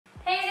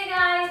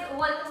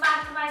welcome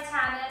back to my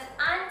channel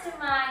and to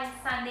my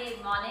Sunday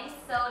morning.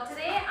 So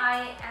today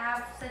I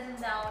have sitting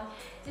down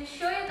to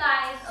show you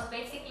guys, or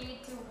basically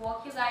to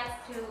walk you guys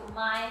through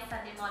my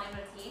Sunday morning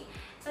routine.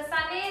 So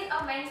Sundays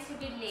are meant to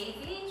be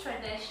lazy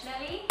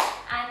traditionally,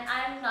 and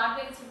I'm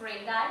not going to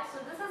break that. So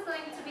this is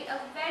going to be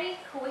a very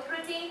quick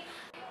routine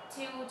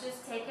to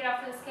just take care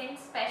of your skin,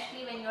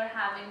 especially when you're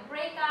having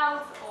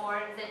breakouts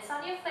or zits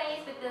on your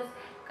face, because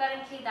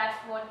currently that's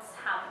what's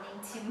happening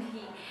to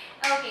me.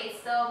 Okay,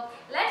 so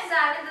let's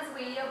dive in this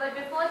video. But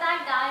before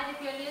that, guys, if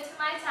you're new to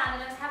my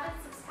channel and haven't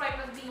subscribed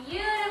with the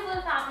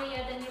beautiful family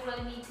here, then you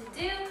really need to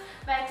do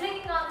by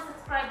clicking on the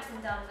subscribe button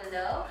down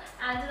below,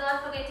 and do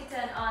not forget to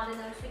turn on the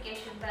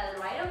notification bell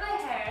right over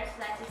here so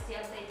that you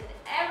stay updated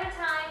every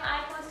time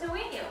I post a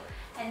video.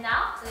 And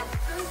now let's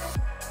do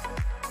it.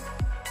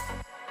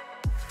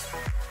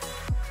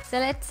 So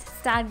let's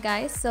start,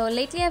 guys. So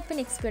lately I've been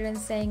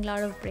experiencing a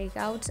lot of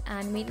breakouts,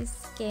 and my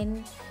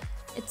skin,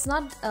 it's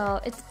not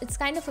it's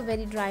kind of a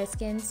very dry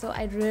skin, so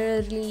I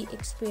rarely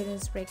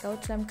experience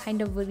breakouts, so I'm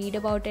kind of worried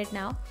about it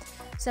now.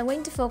 So I'm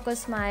going to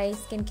focus my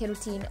skincare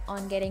routine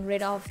on getting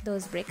rid of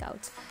those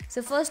breakouts.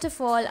 So first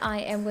of all, I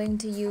am going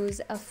to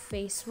use a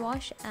face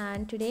wash,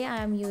 and today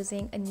I am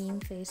using a neem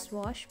face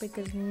wash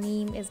because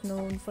neem is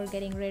known for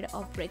getting rid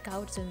of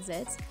breakouts and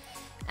zits,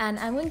 and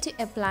I'm going to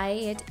apply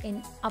it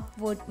in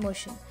upward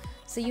motion.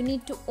 So you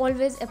need to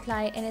always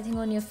apply anything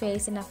on your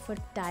face in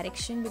upward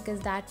direction,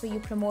 because that way you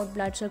promote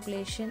blood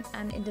circulation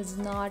and it does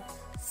not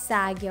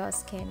sag your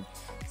skin.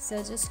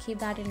 So just keep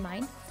that in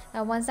mind.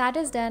 Now once that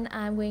is done,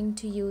 I'm going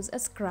to use a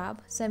scrub.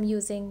 So I'm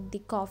using the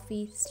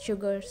coffee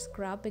sugar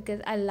scrub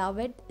because I love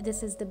it.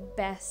 This is the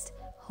best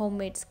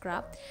homemade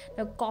scrub.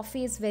 Now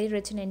coffee is very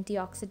rich in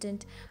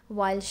antioxidant,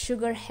 while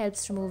sugar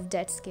helps remove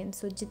dead skin.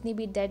 So जितनी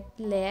भी dead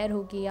layer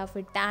होगी या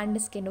फिर tanned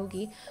skin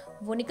होगी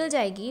वो निकल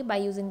जाएगी by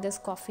using this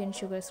coffee and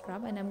sugar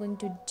scrub. And I'm going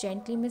to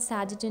gently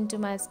massage it into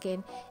my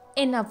skin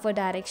in upward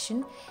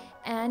direction.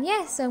 And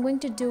yes, so I'm going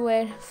to do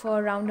it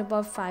for around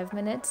about 5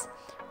 minutes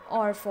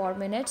or 4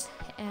 minutes,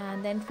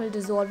 and then it will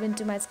dissolve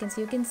into my skin.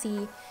 So you can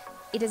see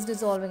it is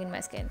dissolving in my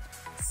skin,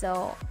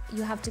 so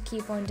you have to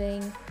keep on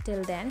doing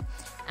till then.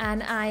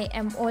 And I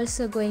am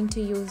also going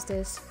to use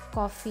this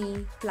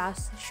coffee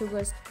plus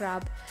sugar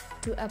scrub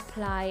to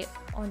apply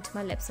onto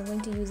my lips. I'm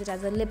going to use it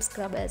as a lip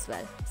scrub as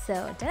well.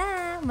 So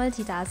ta-da,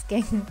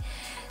 multitasking.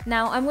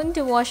 Now I'm going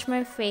to wash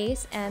my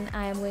face, and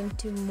I am going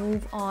to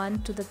move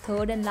on to the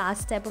third and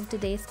last step of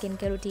today's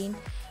skincare routine,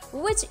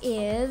 which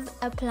is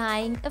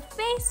applying a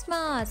face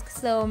mask.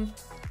 So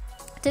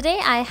today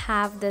I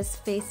have this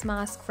face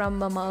mask from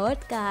Mama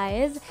Earth,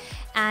 guys,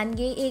 and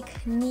ये एक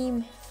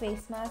neem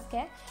face mask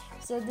है.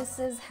 So this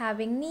is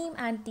having neem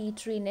and tea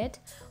tree in it,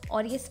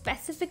 और ये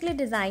specifically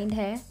designed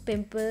है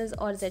pimples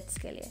और zits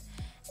के लिए.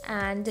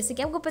 And जैसे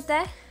कि आपको पता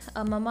है,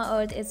 Mama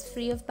Earth is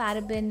free of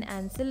paraben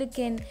and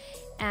silicone,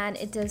 and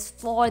it is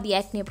for the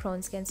acne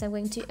prone skin. So I'm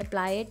going to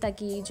apply it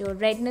ताकि जो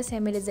redness है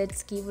मेरे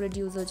zits की वो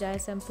reduce हो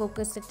जाए. So I'm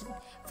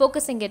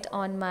focusing it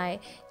on my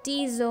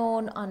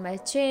T-zone, on my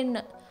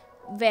chin,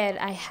 where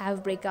I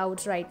have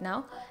breakouts right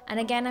now. And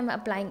again, I'm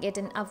applying it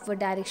in upward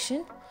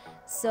direction.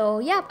 So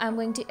yeah, I'm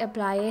going to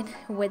apply it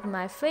with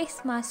my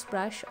face mask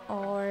brush,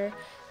 और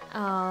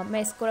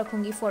मैं इसको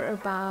रखूँगी for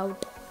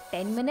about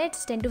 10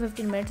 minutes, 10 to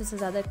 15 minutes. उससे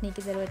ज़्यादा रखने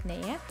की ज़रूरत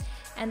नहीं है.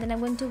 And then I'm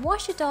going to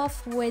wash it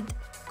off with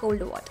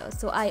cold water.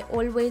 So I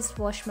always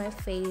wash my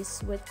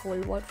face with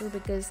cold water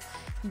because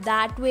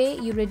that way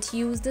you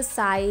reduce the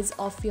size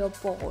of your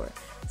pore.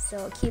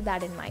 So keep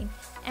that in mind.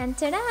 And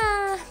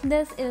ta-da!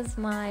 This is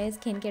my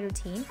skincare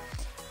routine,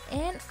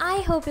 and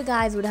I hope you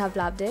guys would have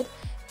loved it.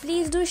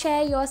 Please do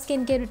share your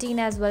skincare routine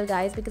as well,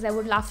 guys, because I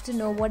would love to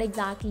know what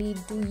exactly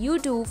do you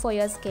do for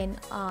your skin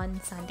on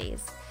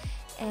Sundays.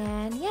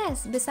 And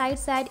yes,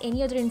 besides that,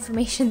 any other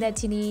information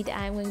that you need,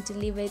 I'm going to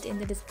leave it in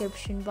the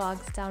description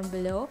box down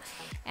below,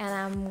 and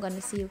I'm going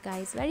to see you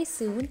guys very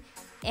soon.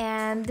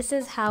 And this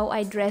is how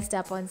I dressed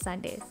up on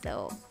Sunday,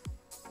 so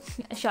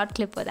a short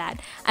clip for that.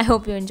 I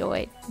hope you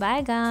enjoyed.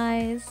 Bye,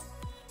 guys.